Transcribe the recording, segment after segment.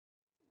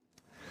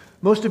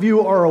Most of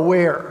you are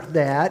aware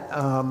that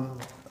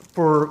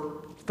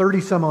for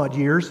 30 some odd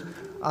years,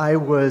 I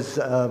was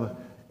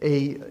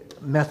a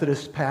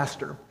Methodist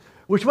pastor,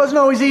 which wasn't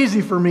always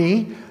easy for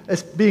me,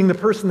 as being the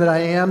person that I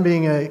am,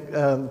 being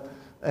an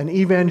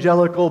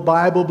evangelical,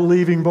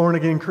 Bible-believing,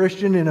 born-again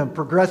Christian in a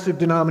progressive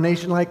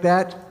denomination like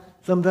that.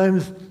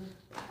 Sometimes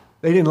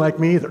they didn't like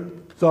me either.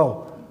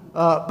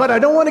 But I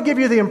don't want to give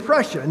you the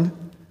impression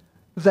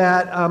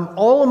that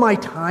all of my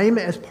time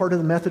as part of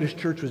the Methodist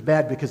Church was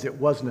bad, because it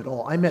wasn't at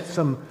all. I met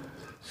some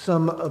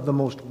of the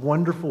most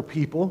wonderful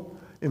people.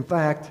 In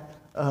fact,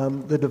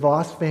 the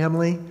DeVos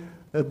family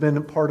have been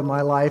a part of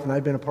my life, and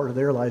I've been a part of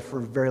their life for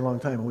a very long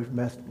time.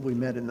 We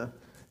met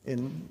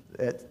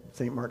at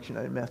St. Mark's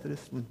United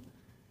Methodist, and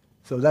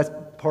so that's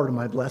part of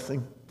my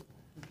blessing.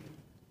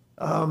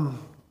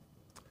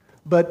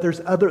 But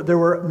there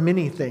were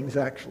many things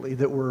actually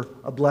that were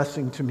a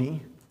blessing to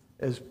me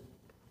as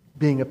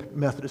being a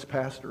Methodist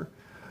pastor.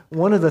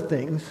 One of the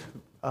things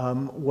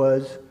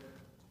was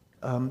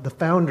the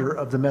founder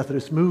of the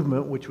Methodist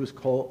movement,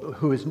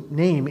 whose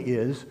name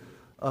is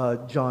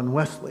John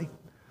Wesley.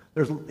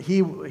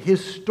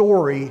 His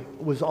story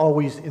was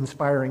always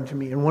inspiring to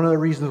me, and one of the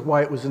reasons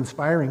why it was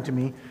inspiring to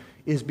me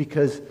is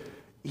because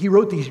he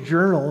wrote these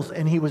journals,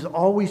 and he was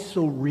always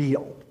so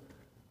real.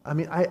 I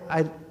mean,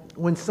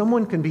 when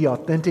someone can be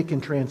authentic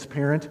and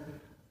transparent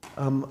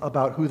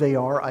about who they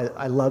are,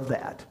 I love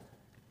that.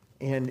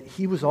 And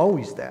he was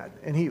always that.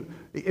 And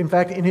in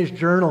fact, in his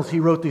journals,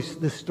 he wrote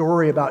this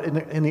story about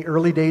in the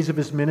early days of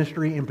his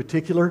ministry in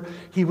particular,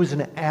 he was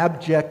an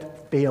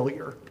abject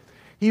failure.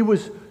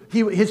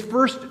 His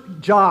first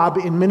job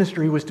in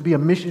ministry was to be a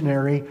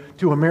missionary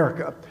to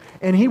America.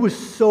 And he was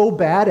so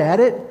bad at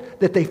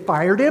it that they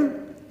fired him.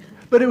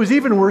 But it was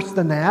even worse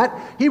than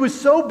that. He was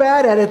so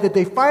bad at it that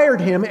they fired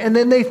him, and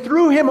then they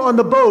threw him on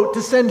the boat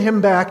to send him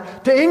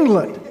back to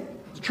England.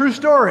 It's a true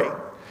story.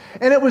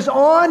 And it was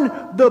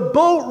on the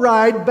boat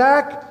ride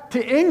back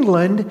to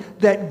England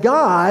that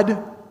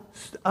God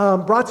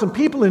brought some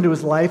people into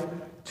his life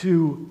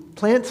to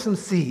plant some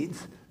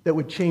seeds that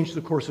would change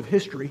the course of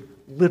history,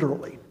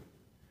 literally.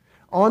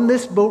 On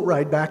this boat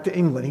ride back to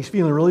England, he's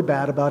feeling really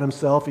bad about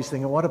himself. He's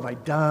thinking, what have I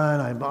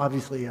done?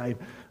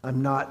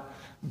 I'm not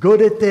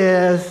good at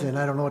this, and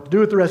I don't know what to do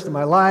with the rest of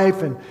my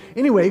life. And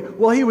anyway,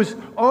 while he was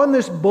on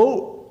this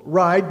boat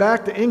ride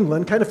back to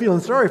England, kind of feeling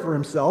sorry for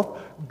himself,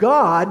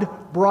 God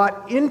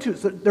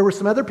so there were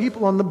some other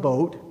people on the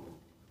boat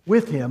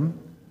with him,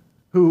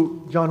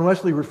 who John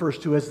Wesley refers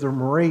to as the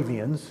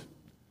Moravians,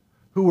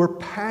 who were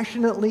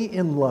passionately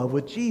in love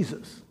with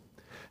Jesus.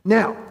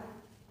 Now,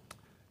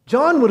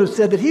 John would have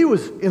said that he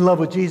was in love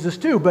with Jesus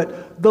too,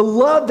 but the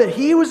love that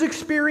he was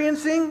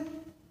experiencing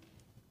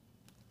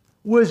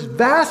was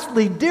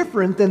vastly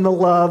different than the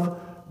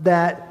love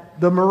that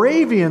the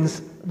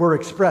Moravians were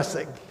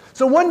expressing.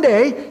 So one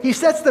day, he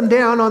sets them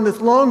down on this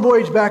long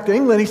voyage back to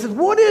England. He says,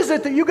 what is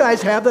it that you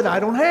guys have that I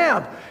don't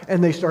have?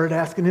 And they started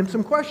asking him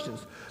some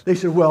questions. They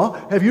said, well,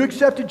 have you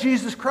accepted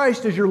Jesus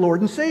Christ as your Lord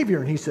and Savior?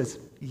 And he says,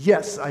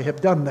 yes, I have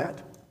done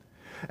that.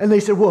 And they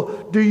said,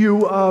 well, do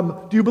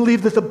you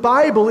believe that the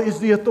Bible is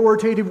the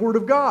authoritative Word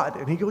of God?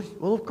 And he goes,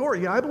 well, of course,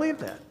 yeah, I believe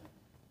that.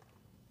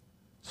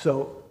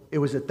 So it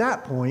was at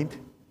that point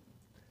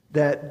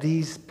that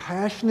these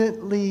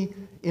passionately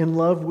in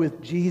love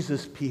with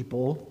Jesus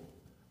people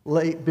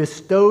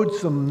bestowed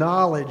some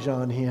knowledge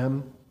on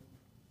him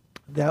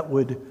that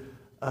would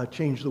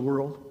change the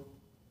world,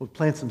 would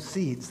plant some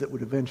seeds that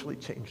would eventually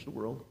change the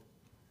world.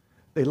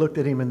 They looked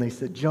at him and they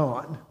said,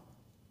 John,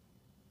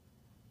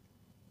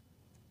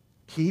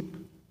 keep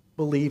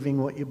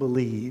believing what you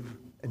believe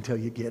until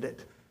you get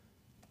it.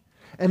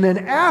 And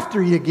then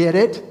after you get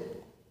it,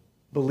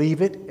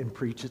 believe it and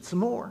preach it some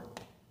more.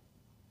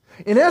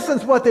 In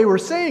essence, what they were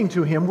saying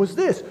to him was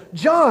this: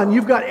 John,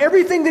 you've got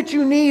everything that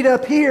you need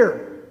up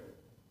here,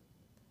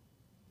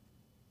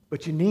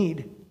 but you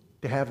need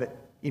to have it,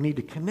 you need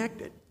to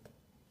connect it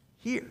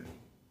here.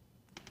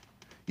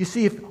 You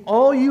see, if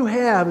all you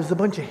have is a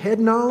bunch of head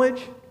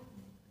knowledge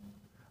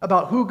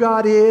about who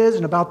God is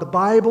and about the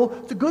Bible,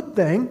 it's a good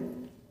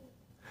thing,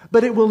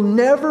 but it will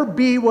never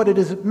be what it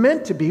is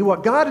meant to be,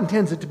 what God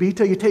intends it to be,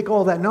 till you take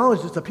all that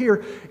knowledge that's up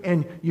here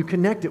and you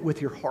connect it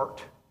with your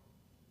heart.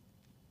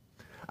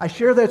 I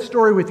share that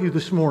story with you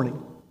this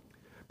morning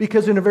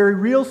because in a very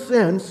real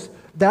sense,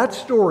 that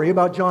story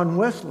about John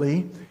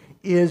Wesley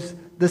is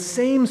the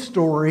same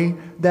story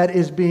that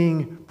is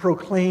being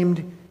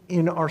proclaimed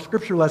in our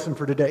scripture lesson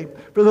for today.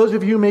 For those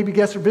of you who may be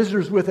guests or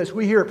visitors with us,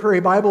 we here at Prairie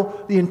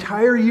Bible, the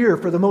entire year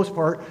for the most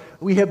part,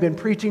 we have been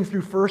preaching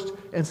through 1st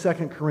and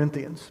 2nd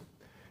Corinthians.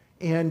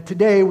 And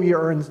today we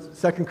are in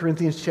 2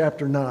 Corinthians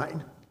chapter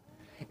 9.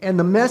 And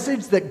the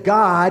message that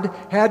God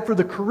had for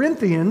the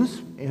Corinthians,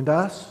 and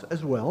us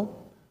as well,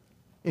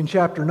 in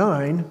chapter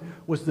 9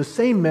 was the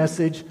same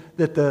message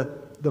that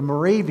the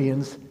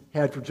Moravians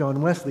had for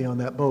John Wesley on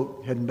that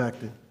boat heading back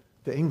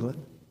to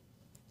England.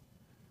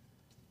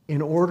 In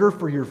order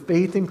for your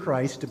faith in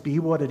Christ to be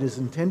what it is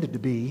intended to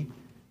be,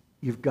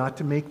 you've got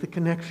to make the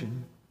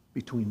connection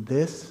between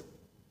this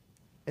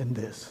and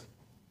this.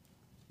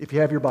 if you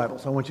have your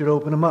Bibles, I want you to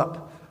open them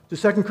up to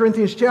 2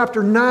 Corinthians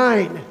chapter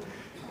 9.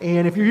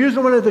 And if you're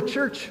using one of the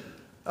church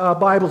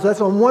Bibles,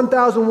 that's on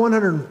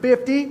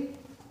 1150.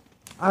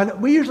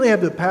 We usually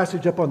have the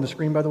passage up on the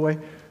screen, by the way,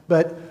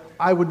 but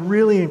I would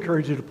really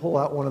encourage you to pull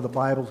out one of the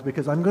Bibles,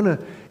 because I'm going to,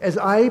 as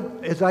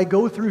I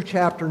go through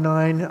chapter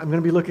 9, I'm going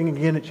to be looking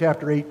again at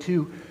chapter 8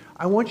 too.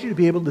 I want you to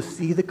be able to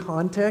see the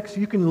context.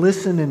 You can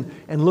listen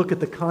and look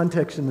at the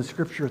context in the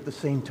Scripture at the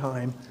same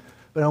time,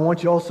 but I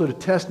want you also to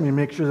test me and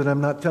make sure that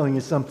I'm not telling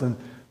you something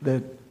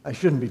that I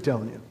shouldn't be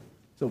telling you.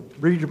 So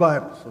read your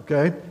Bibles,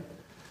 okay?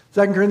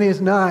 2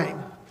 Corinthians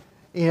 9.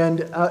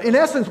 And in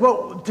essence,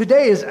 what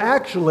today is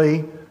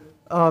actually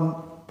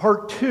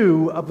part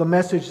 2 of the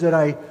message that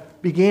I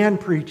began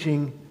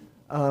preaching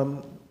a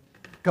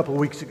couple of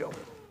weeks ago.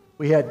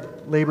 We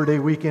had Labor Day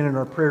weekend and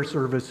our prayer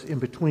service in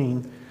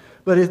between.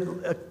 But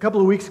a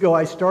couple of weeks ago,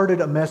 I started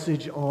a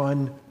message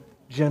on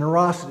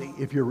generosity,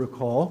 if you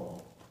recall.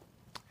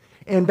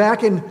 And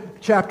back in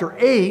chapter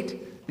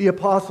 8, the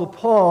Apostle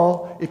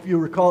Paul, if you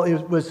recall,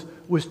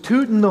 was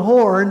tooting the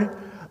horn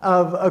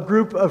of a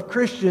group of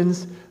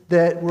Christians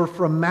that were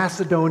from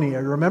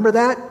Macedonia. Remember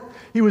that?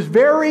 He was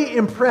very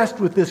impressed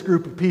with this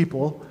group of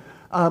people.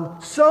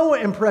 So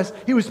impressed.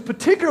 He was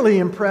particularly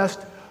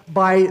impressed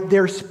by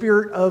their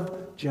spirit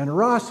of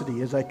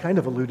generosity, as I kind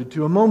of alluded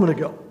to a moment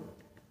ago.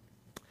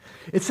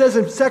 It says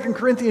in 2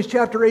 Corinthians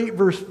chapter 8,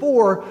 verse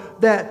 4,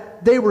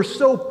 that they were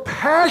so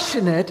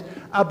passionate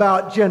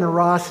about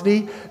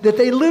generosity that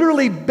they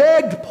literally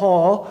begged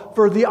Paul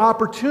for the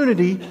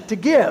opportunity to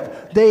give.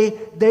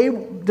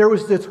 There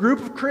was this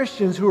group of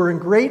Christians who were in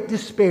great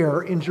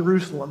despair in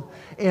Jerusalem,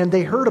 and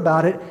they heard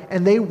about it,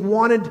 and they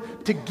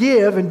wanted to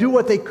give and do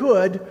what they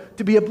could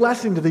to be a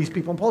blessing to these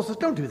people. And Paul says,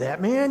 don't do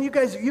that, man. You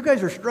guys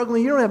are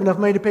struggling. You don't have enough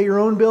money to pay your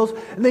own bills.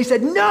 And they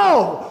said,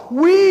 no,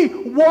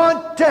 we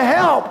want to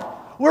help.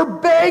 We're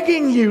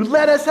begging you,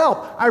 let us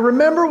help. I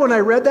remember when I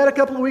read that a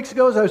couple of weeks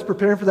ago as I was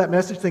preparing for that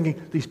message,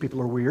 thinking, these people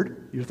are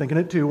weird. You're thinking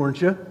it too,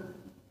 weren't you?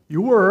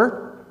 You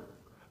were.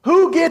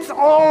 Who gets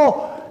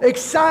all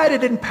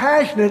excited and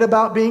passionate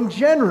about being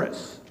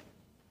generous?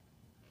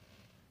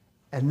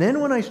 And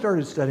then when I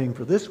started studying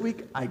for this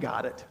week, I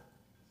got it.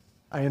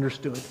 I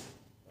understood.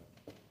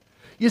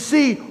 You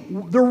see,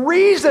 the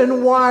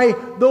reason why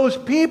those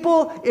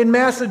people in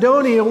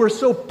Macedonia were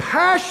so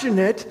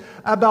passionate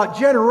about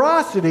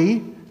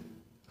generosity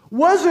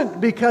wasn't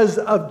because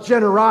of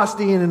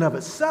generosity in and of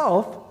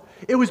itself.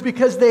 It was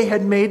because they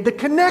had made the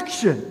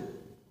connection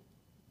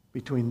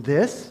between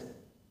this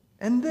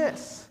and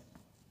this.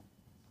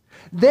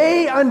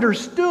 They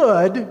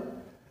understood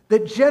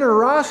that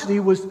generosity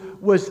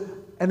was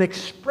an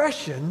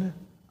expression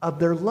of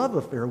their love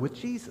affair with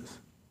Jesus.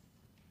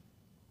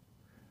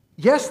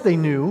 Yes, they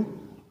knew,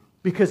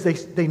 because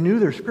they knew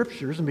their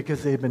scriptures and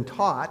because they had been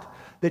taught,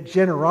 that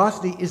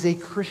generosity is a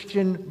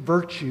Christian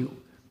virtue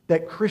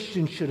that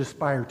Christians should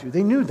aspire to.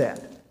 They knew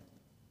that.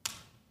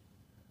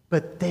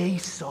 But they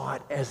saw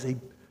it as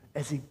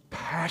a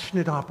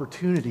passionate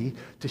opportunity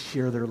to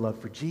share their love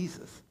for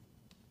Jesus.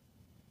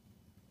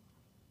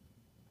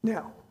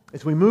 Now,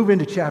 as we move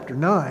into chapter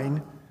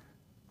 9,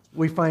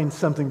 we find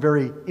something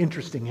very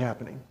interesting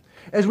happening.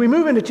 As we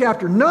move into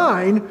chapter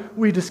 9,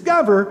 we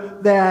discover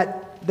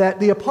that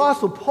the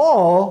Apostle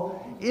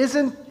Paul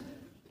isn't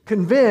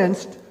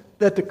convinced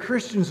that the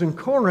Christians in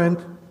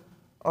Corinth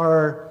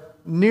are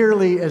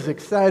nearly as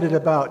excited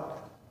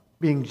about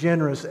being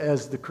generous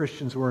as the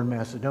Christians were in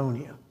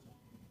Macedonia.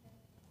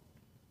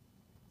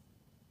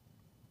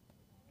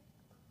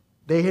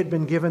 They had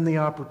been given the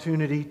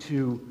opportunity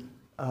to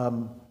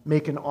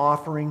make an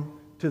offering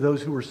to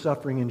those who were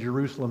suffering in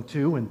Jerusalem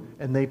too,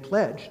 and they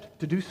pledged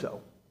to do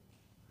so.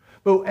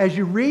 But as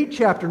you read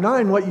chapter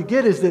 9, what you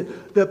get is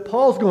that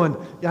Paul's going,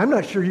 yeah, I'm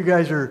not sure you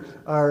guys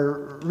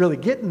are really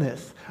getting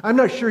this. I'm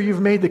not sure you've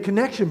made the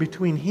connection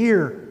between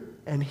here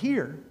and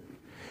here.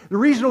 The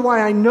reason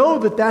why I know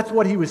that that's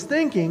what he was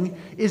thinking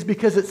is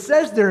because it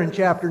says there in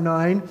chapter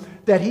 9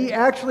 that he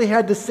actually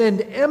had to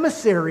send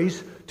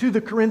emissaries to the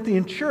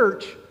Corinthian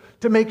church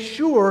to make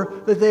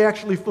sure that they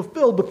actually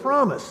fulfilled the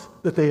promise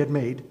that they had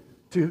made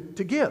to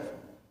give.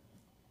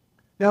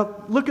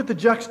 Now, look at the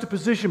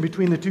juxtaposition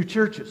between the two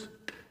churches.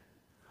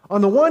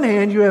 On the one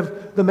hand, you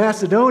have the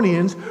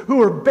Macedonians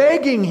who are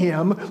begging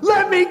him,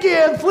 let me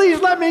give, please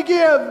let me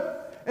give.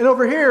 And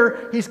over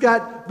here, he's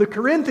got the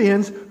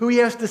Corinthians who he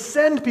has to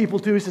send people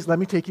to. He says, let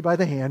me take you by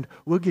the hand.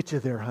 We'll get you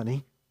there,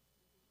 honey.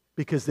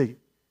 Because they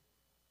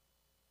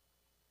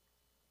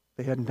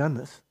hadn't done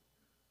this.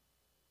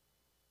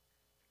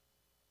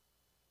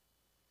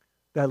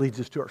 That leads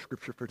us to our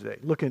scripture for today.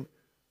 Look in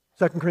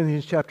 2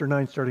 Corinthians chapter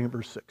 9, starting at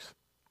verse 6.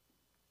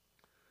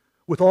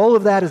 With all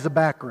of that as a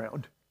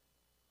background,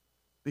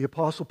 the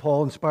Apostle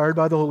Paul, inspired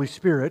by the Holy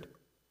Spirit,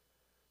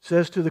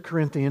 says to the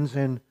Corinthians,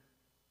 and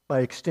by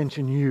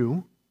extension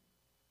you,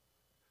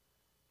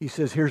 he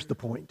says, here's the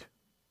point.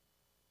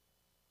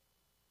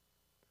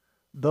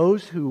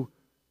 Those who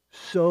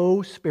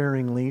sow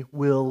sparingly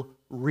will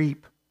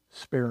reap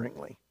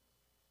sparingly.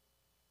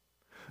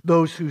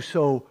 Those who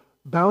sow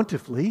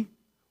bountifully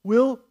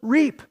will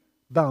reap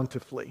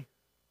bountifully.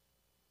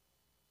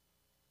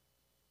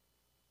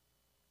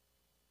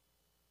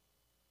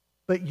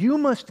 But you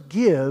must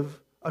give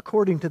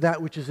according to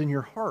that which is in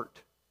your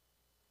heart,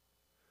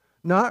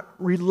 not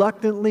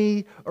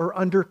reluctantly or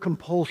under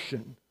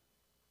compulsion.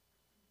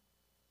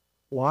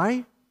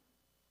 Why?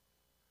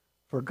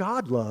 For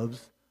God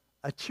loves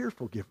a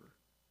cheerful giver.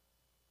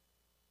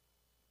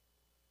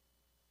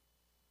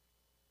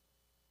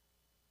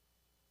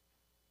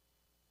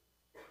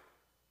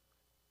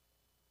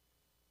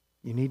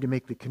 You need to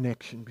make the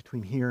connection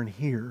between here and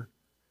here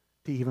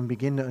to even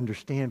begin to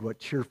understand what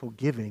cheerful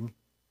giving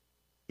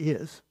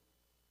is.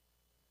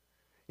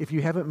 If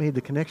you haven't made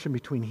the connection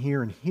between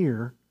here and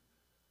here,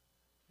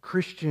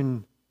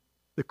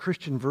 the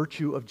Christian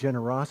virtue of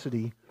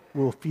generosity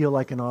will feel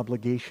like an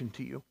obligation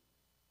to you.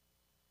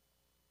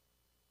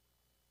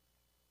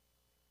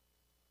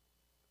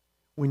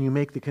 When you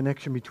make the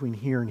connection between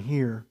here and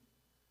here,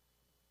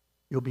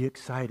 you'll be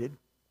excited.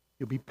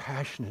 You'll be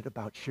passionate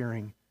about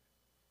sharing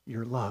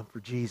your love for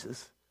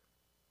Jesus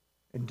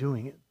and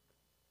doing it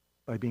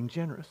by being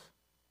generous.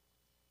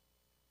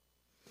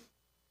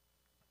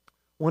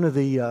 One of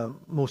the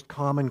most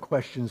common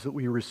questions that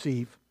we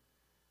receive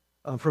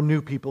from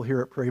new people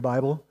here at Prairie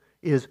Bible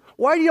is,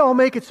 why do y'all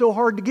make it so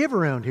hard to give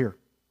around here?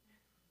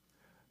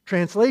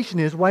 Translation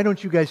is, why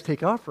don't you guys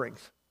take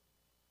offerings?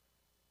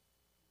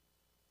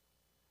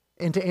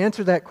 And to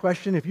answer that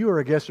question, if you are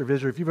a guest or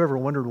visitor, if you've ever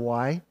wondered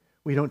why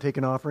we don't take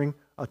an offering,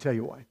 I'll tell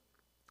you why.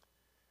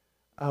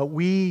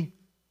 We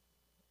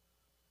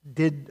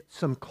did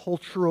some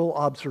cultural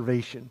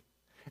observation.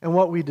 And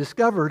what we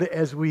discovered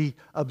as we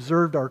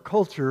observed our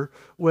culture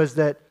was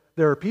that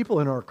there are people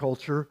in our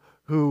culture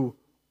who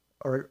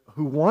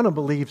want to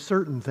believe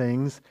certain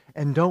things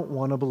and don't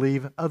want to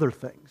believe other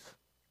things.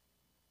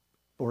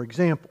 For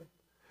example,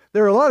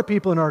 there are a lot of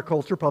people in our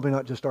culture, probably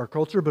not just our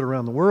culture, but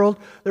around the world,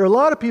 there are a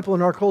lot of people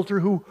in our culture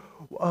who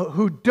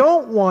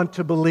don't want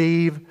to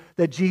believe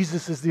that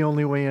Jesus is the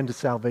only way into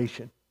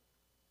salvation.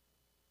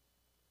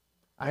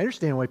 I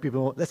understand why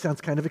people, that sounds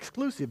kind of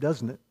exclusive,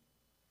 doesn't it?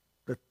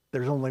 That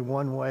there's only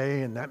one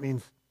way, and that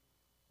means,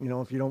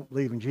 if you don't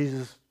believe in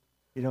Jesus,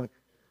 you don't.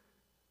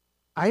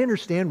 I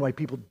understand why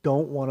people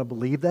don't want to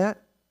believe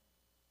that,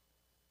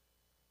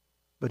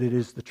 but it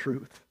is the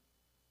truth.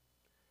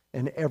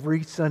 And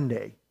every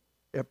Sunday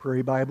at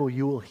Prairie Bible,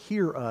 you will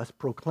hear us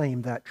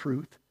proclaim that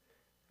truth,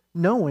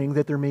 knowing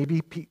that there may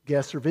be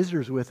guests or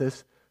visitors with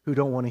us who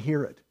don't want to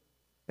hear it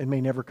and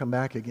may never come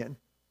back again.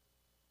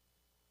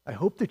 I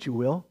hope that you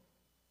will.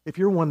 If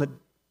you're one that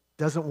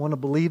doesn't want to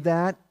believe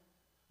that,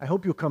 I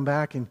hope you'll come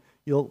back and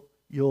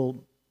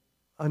you'll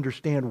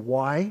understand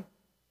why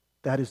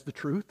that is the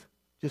truth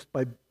just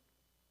by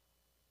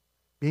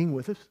being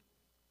with us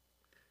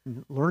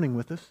and learning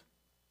with us.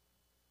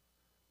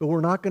 But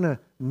we're not going to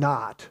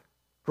not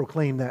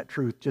proclaim that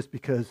truth just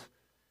because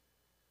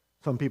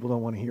some people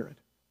don't want to hear it.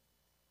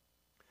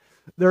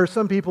 There are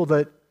some people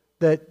that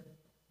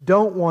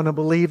don't want to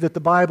believe that the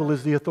Bible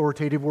is the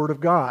authoritative Word of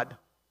God,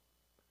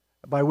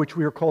 by which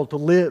we are called to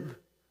live.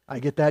 I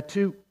get that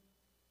too.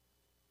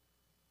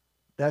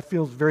 That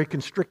feels very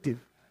constrictive.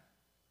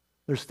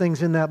 There's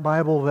things in that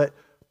Bible that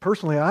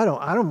personally I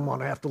don't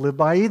want to have to live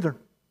by either.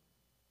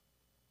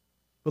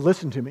 But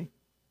listen to me.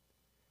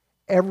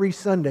 Every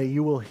Sunday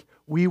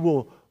we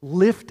will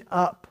lift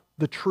up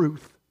the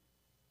truth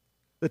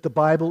that the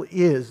Bible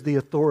is the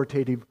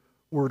authoritative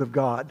Word of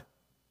God,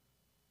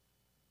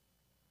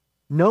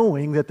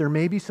 knowing that there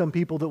may be some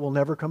people that will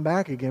never come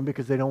back again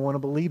because they don't want to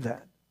believe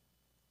that.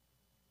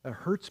 That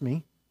hurts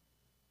me,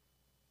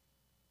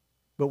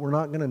 but we're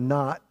not going to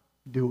not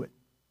do it.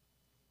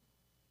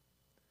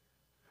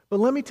 But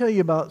let me tell you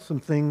about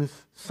something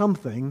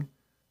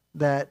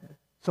that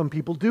some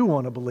people do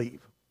want to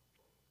believe.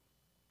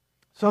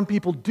 Some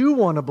people do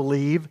want to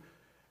believe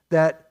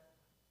that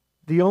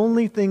the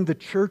only thing the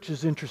church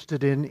is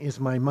interested in is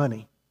my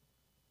money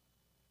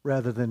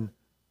rather than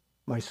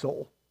my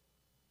soul.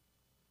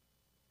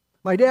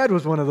 My dad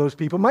was one of those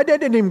people. My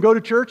dad didn't even go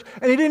to church,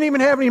 and he didn't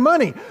even have any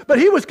money. But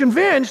he was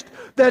convinced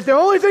that the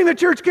only thing the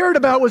church cared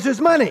about was his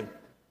money.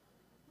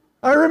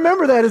 I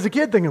remember that as a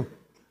kid thinking,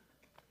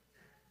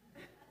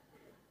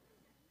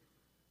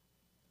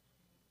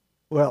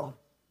 well,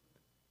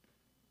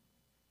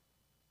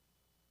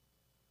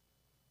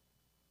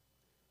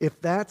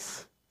 if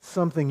that's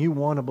something you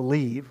want to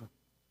believe,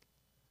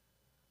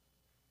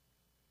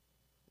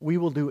 we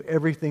will do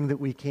everything that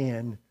we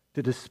can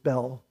to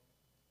dispel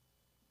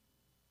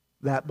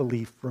that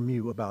belief from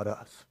you about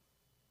us.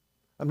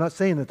 I'm not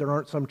saying that there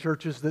aren't some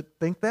churches that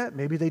think that.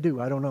 Maybe they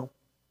do. I don't know.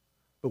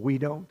 But we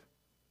don't.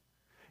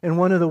 And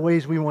one of the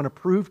ways we want to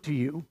prove to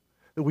you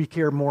that we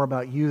care more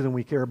about you than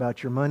we care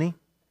about your money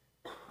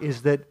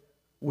is that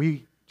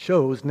we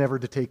chose never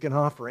to take an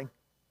offering.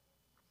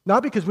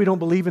 Not because we don't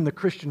believe in the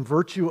Christian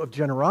virtue of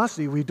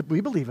generosity. We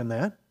believe in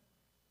that.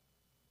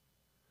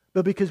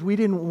 But because we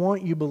didn't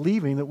want you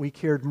believing that we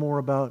cared more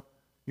about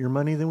your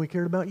money than we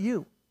cared about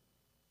you.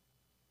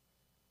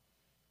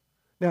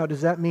 Now,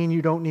 does that mean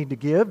you don't need to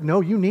give? No,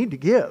 you need to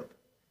give.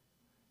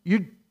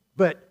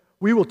 But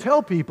We will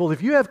tell people,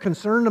 if you have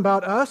concern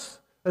about us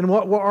and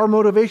what our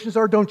motivations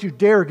are, don't you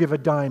dare give a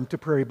dime to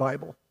Prairie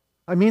Bible.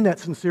 I mean that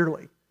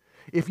sincerely.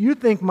 If you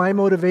think my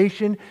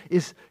motivation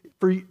is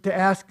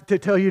to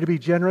tell you to be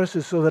generous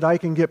is so that I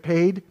can get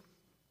paid,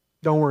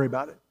 don't worry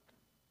about it.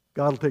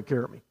 God will take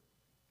care of me.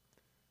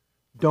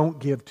 Don't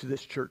give to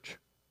this church.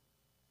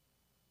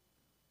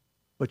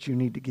 But you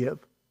need to give.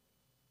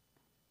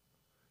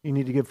 You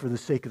need to give for the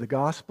sake of the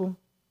gospel,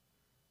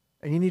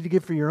 and you need to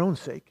give for your own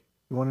sake.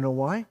 You want to know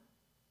why?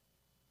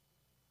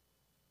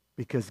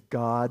 Because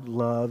God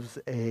loves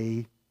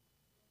a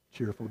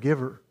cheerful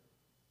giver.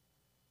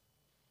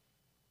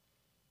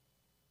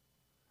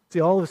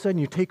 See, all of a sudden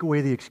you take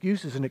away the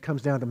excuses and it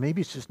comes down to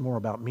maybe it's just more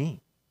about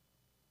me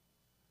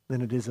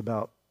than it is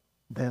about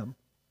them.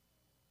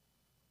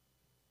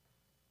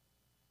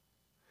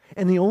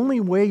 And the only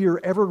way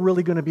you're ever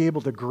really going to be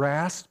able to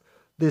grasp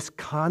this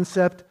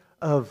concept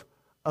of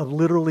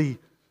literally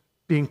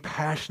being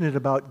passionate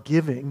about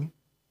giving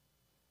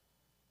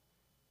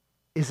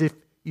is if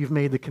you've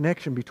made the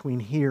connection between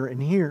here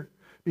and here.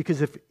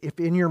 Because if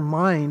in your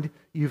mind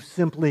you've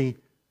simply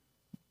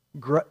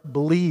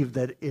believe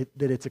that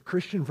it's a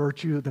Christian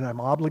virtue, that I'm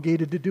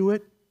obligated to do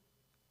it,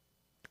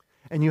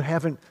 and you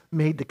haven't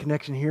made the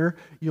connection here,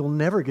 you'll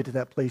never get to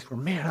that place where,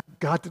 man,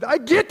 I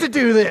get to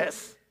do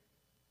this.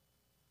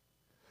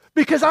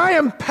 Because I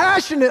am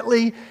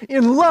passionately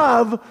in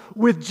love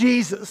with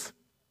Jesus.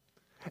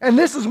 And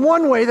this is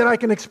one way that I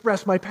can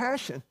express my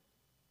passion.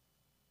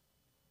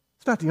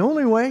 It's not the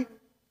only way,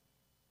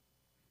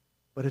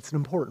 but it's an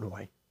important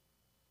way.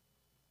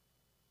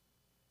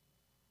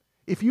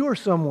 If you are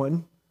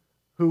someone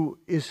who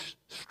is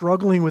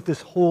struggling with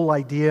this whole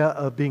idea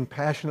of being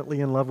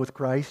passionately in love with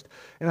Christ,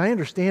 and I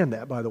understand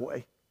that, by the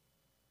way.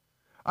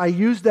 I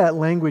use that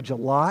language a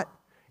lot,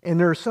 and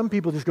there are some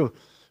people just go,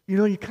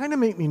 you kind of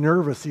make me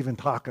nervous even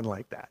talking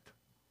like that.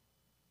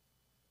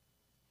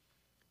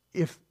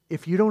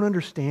 If you don't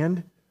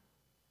understand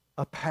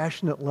a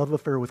passionate love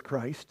affair with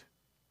Christ,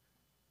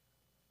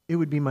 it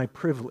would be my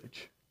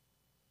privilege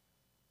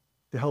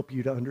to help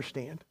you to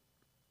understand.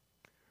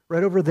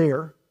 Right over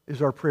there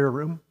is our prayer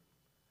room.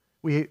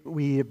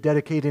 We have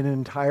dedicated an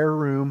entire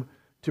room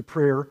to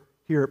prayer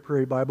here at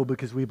Prairie Bible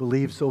because we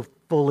believe so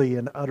fully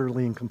and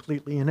utterly and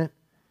completely in it.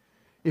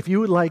 If you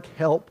would like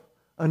help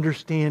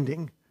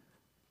understanding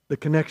the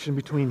connection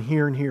between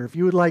here and here, if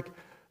you would like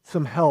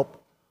some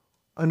help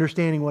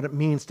understanding what it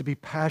means to be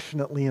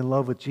passionately in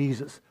love with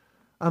Jesus,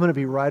 I'm going to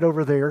be right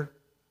over there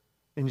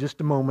in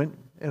just a moment,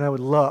 and I would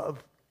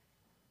love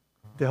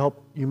to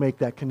help you make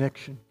that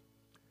connection.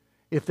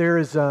 If there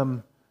is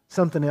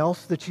something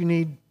else that you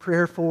need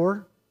prayer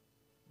for,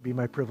 it'd be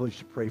my privilege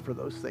to pray for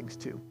those things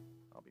too.